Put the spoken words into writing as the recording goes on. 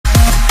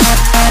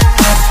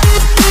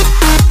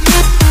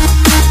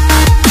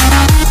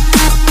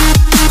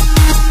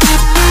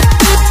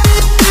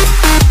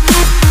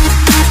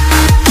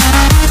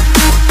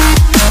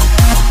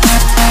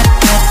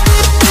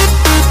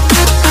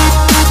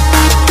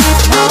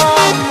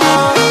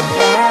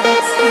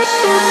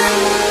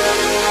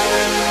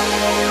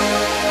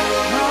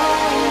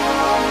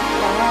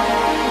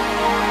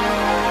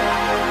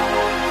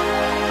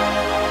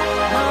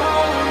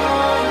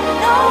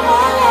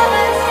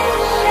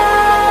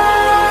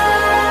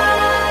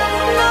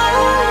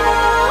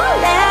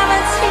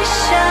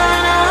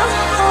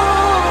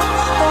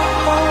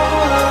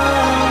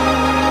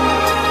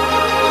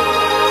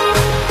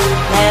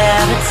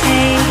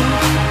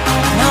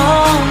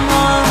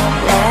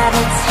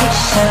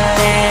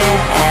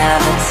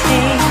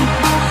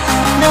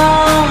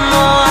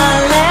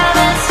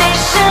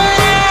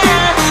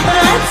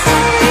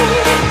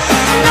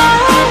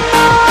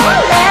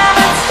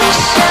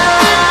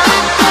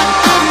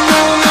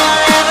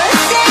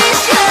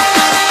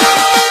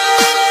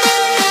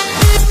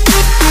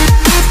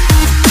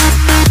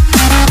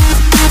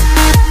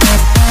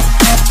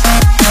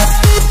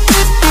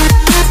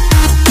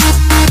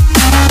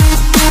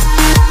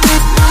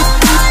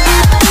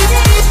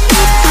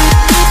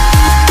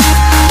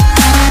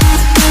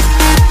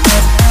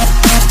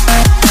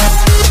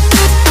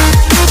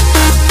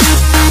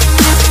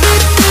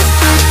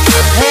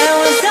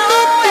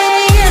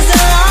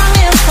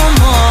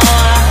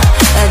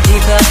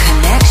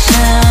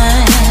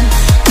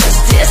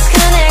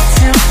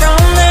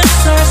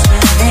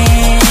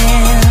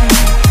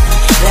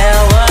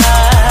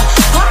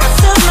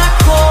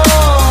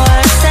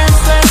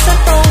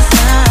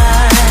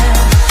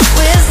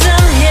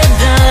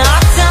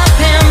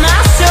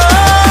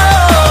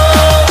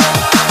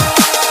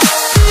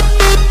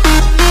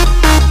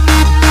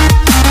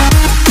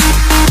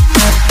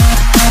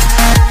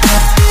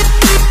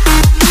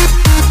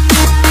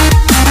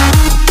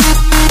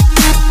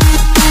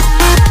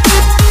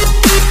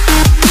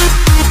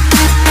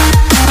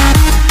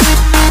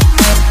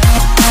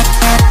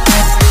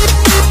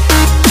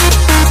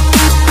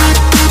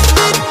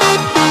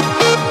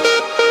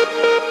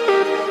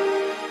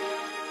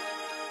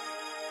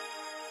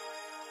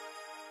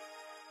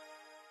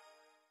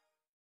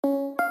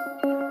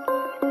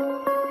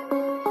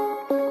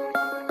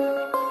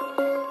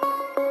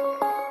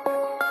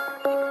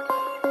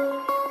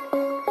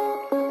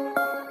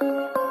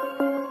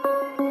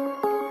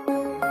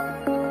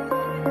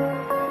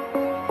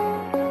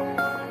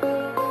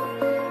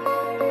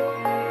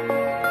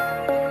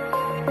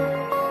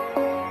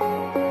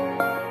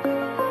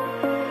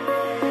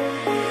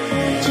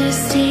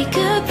Take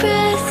a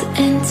breath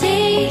and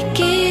take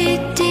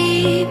it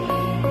deep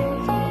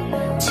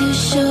to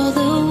show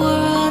the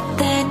world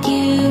that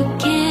you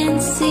can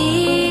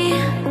see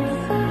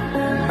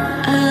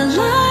a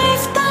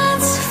life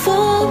that's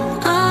full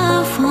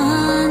of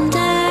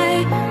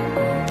wonder,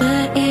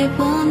 but it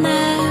will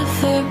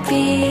never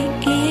be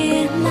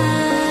enough.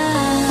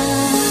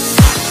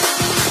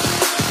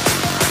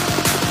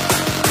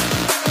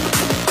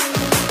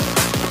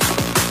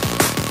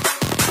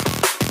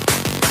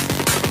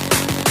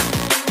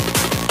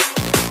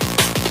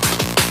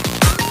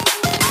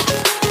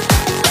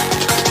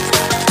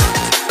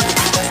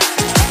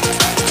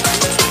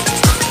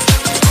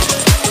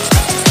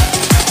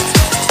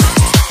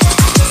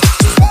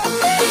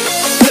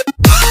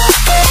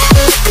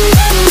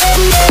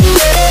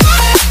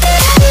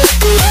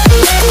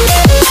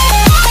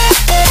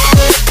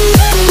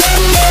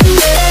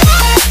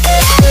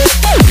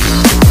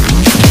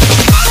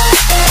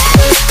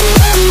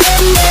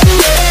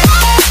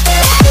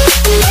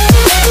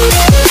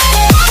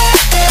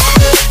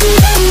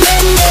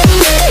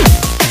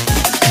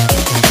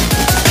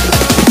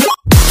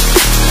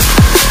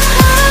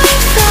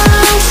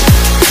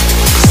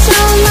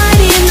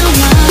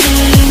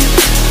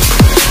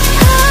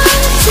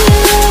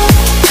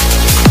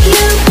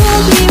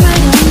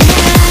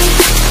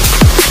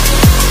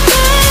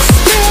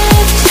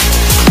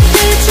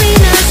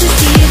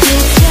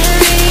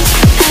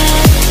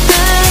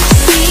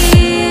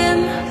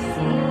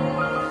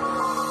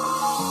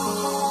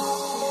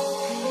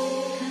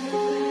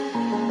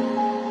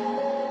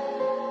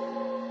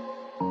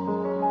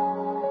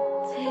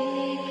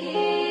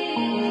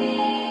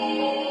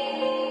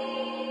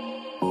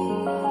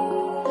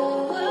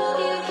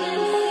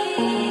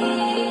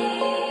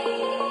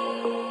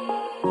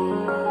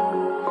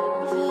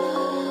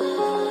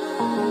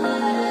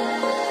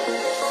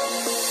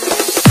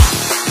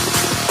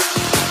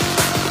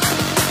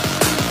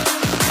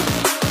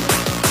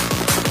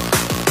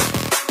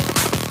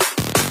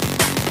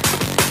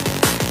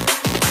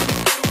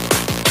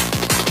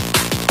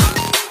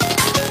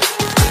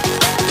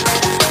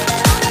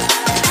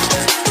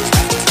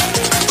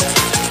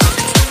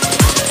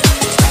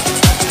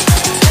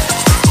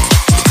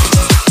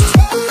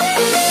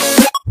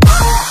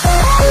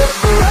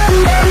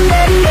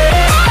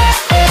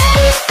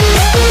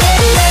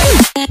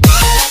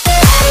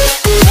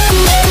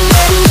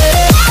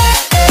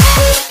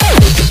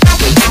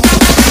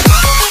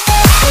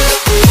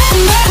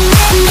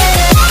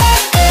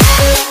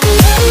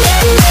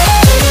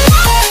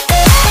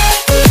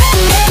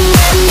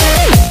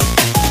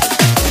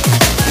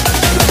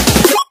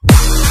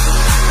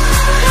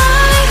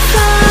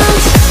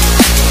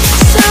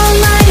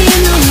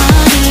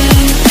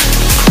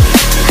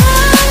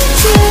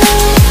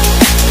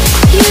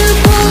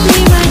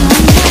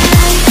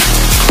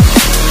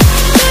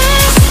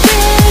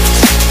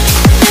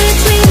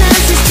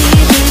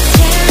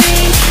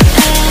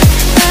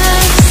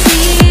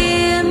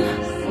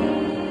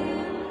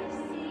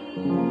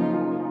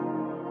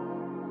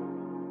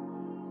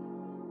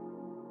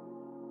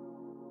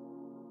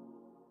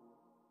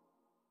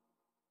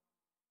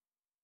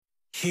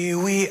 Here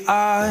we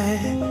are,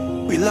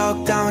 we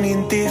locked down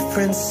in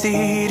different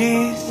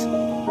cities,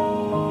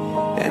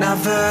 and our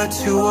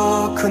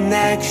virtual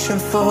connection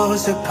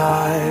falls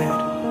apart.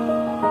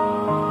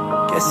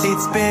 Guess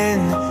it's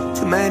been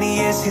too many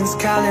years since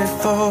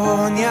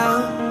California.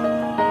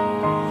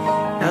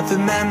 Now the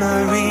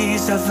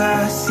memories of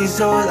us is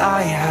all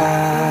I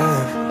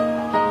have.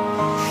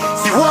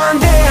 See, one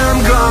day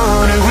I'm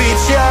gonna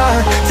reach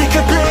ya, take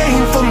a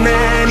plane for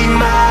many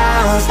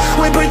miles.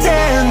 We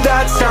pretend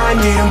that time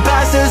didn't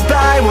pass us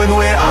by when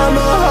we're on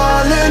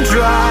Mulholland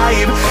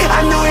Drive.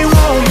 I know it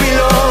won't be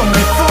long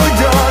before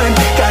dawn,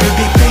 gotta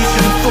be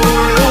patient for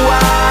a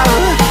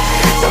while.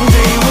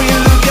 Someday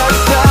we'll look at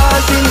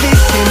stars in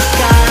this same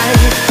sky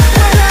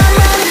when I'm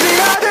on the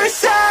other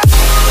side.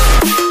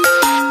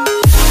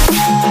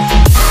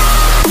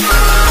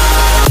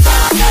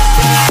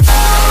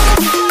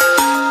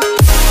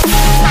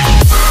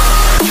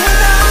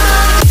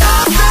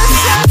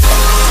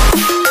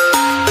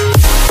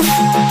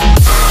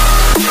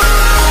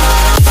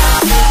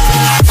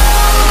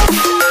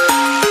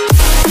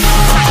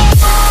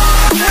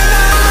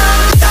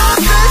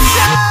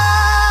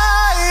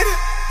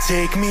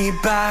 Take me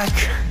back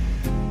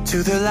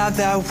to the life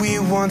that we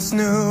once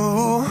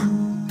knew,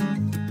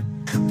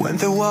 when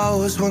the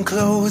walls weren't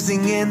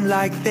closing in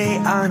like they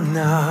are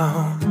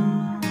now.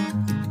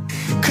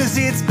 Cause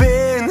it's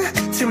been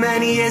too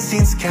many years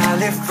since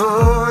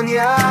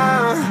California.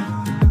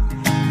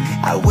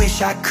 I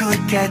wish I could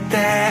get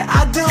there,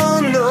 I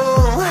don't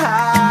know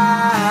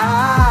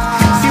how.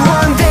 See,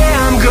 one day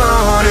I'm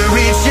gonna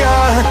reach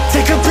ya,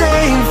 take a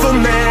plane for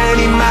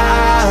many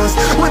miles.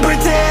 We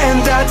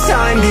pretend that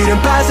time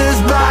didn't pass us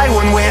by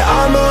when we're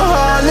on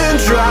Mulholland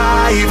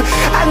Drive.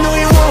 I know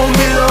it won't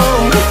be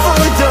long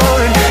before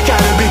dawn,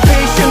 gotta be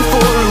patient for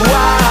a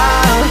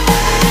while.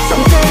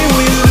 Someday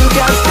we'll look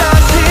at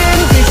stars in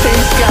the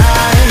same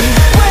sky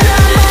when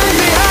I'm on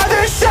the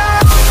other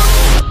side.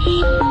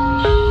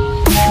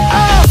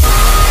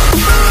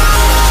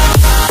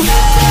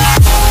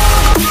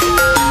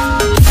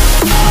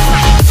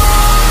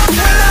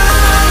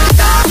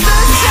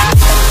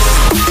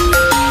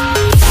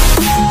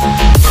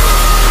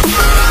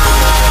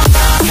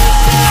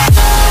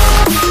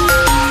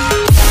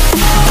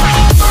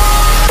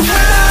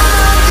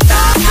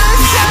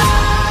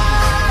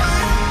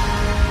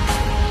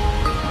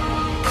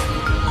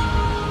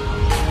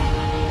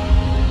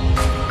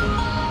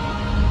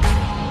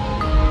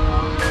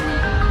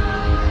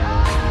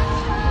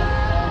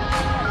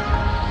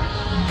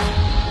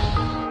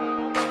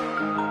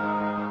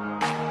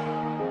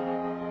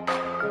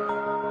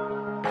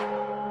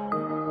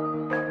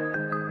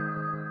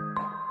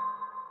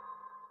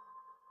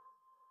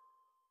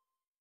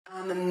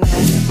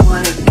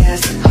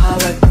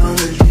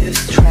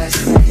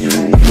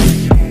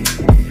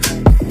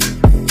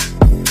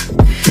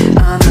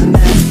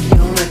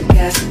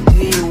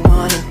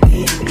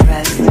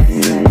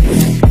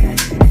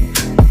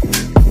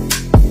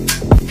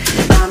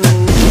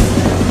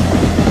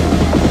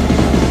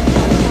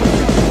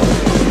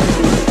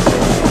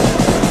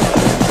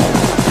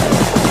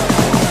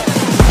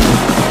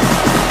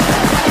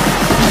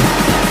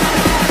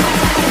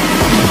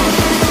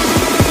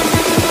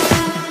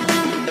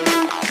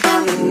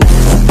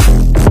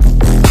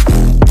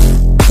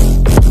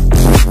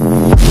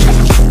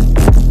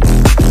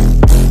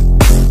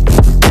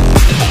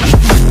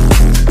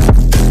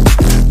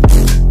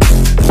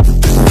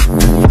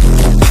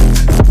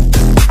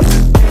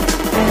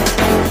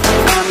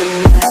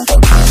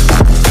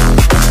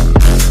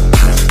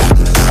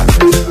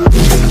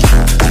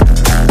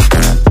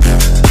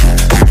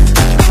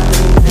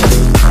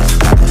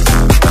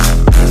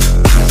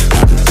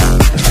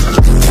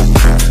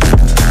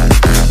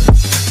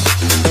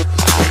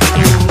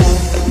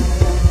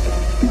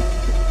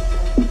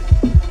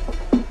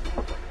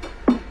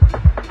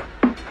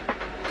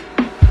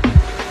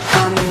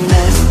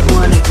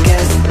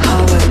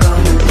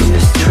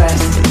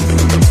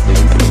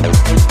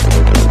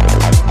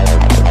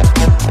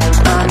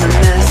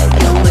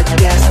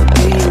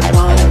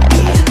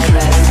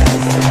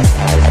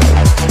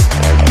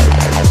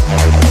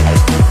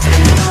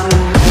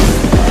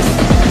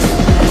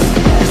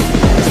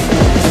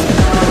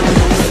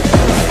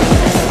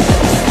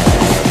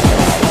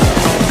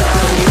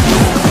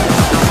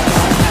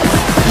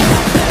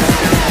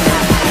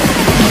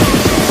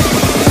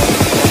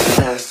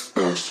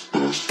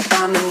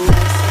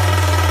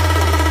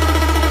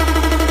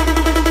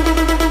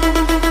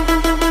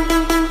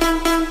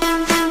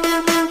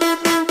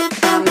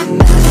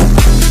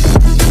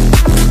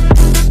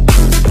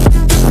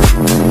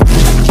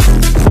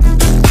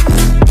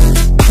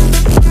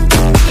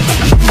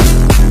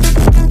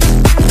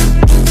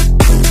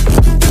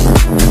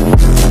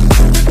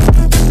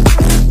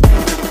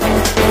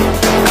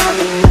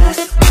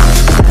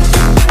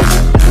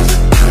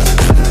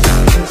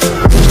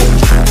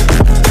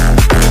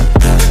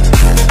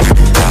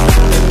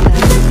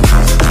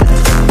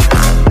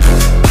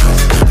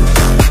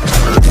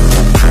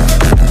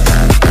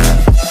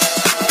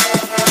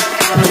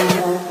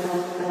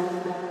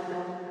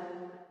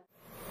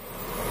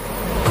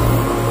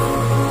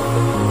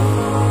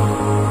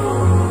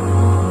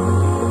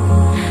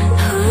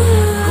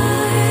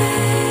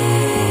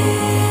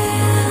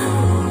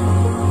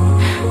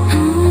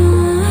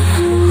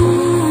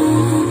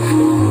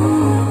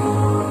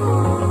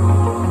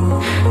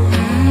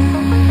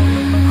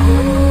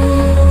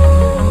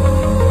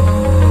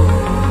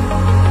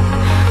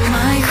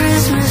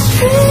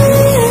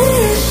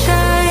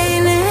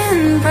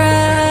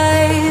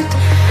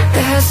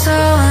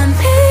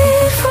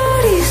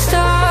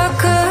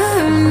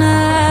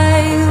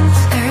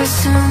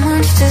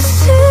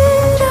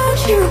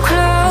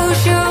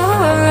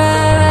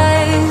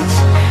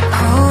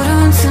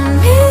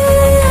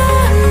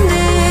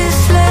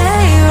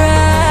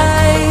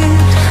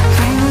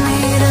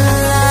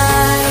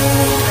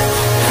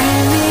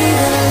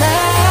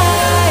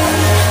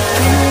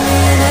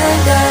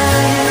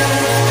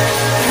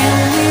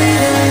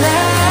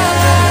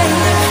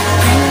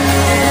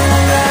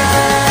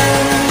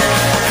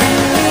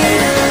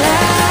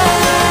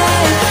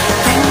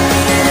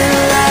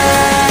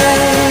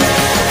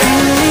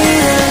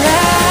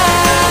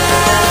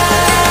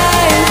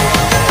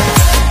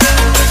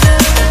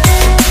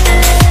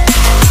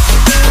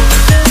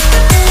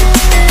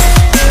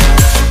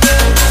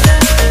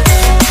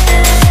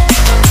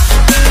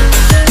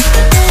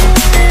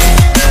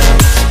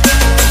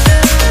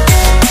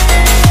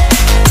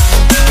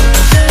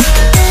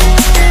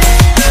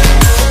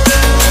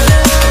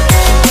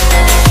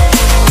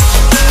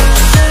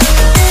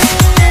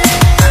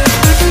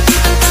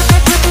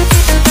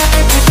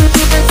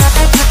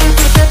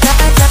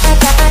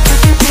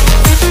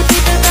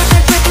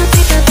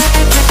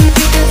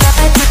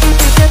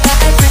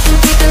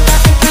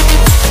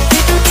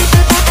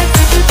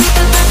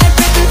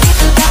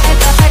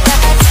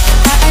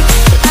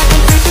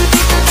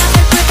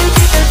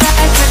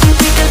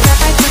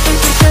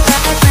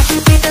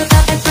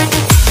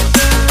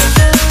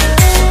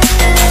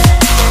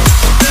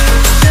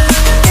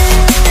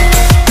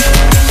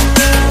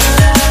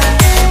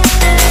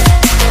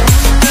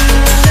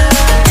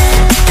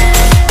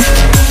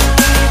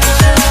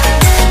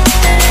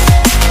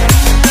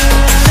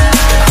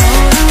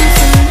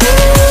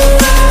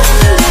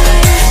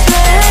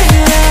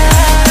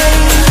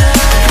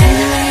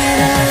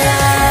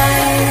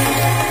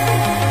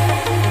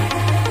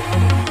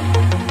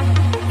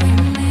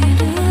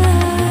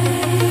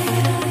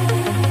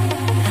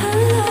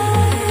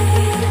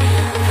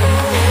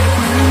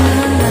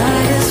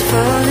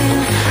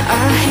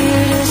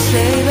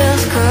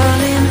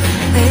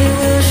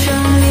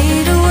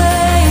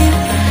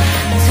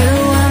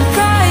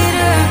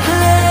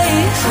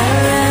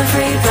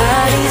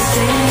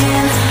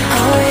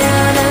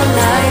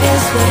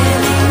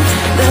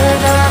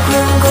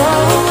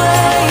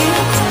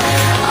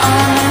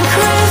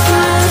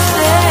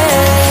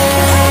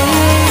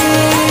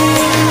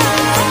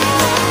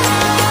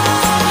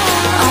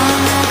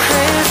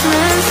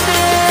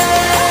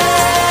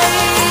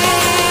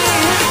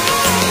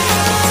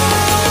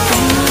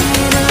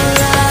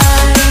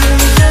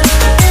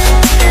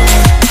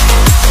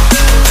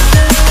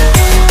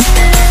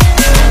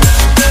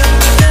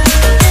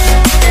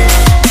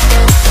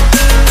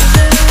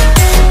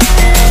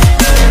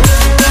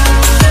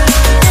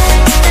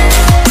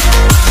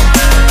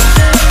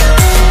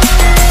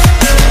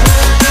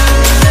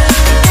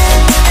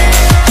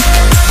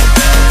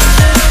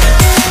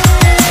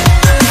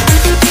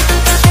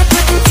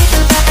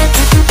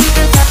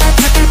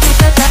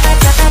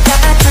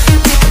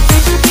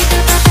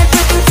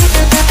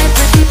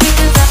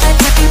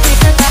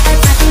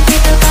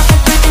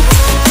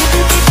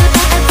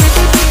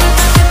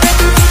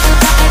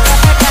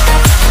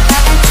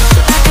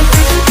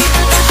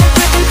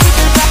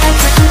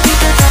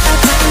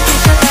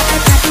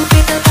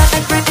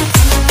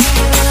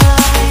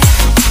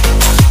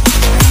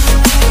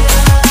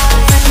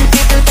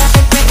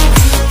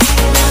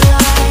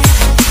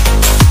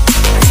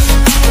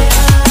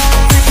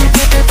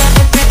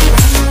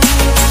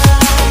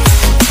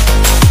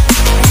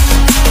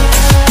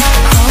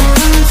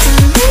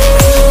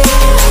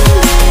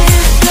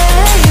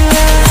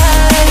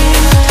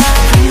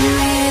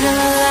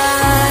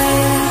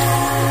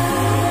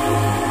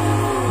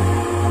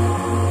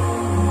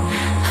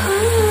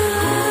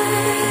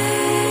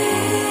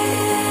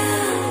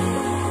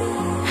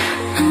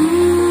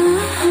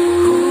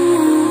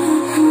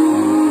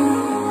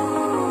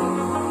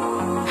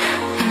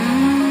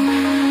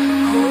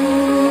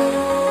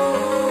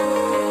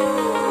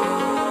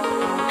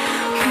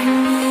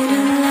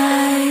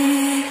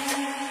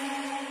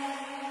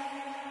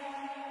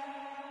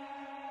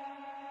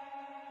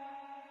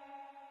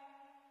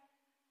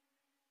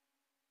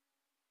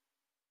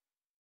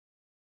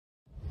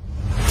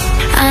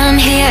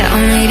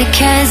 only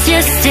because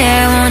your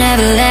stare won't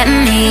ever let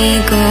me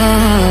go.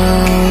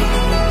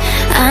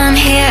 I'm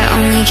here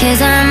only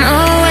cause I'm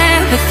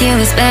aware with you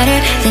is better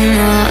than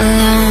all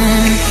alone.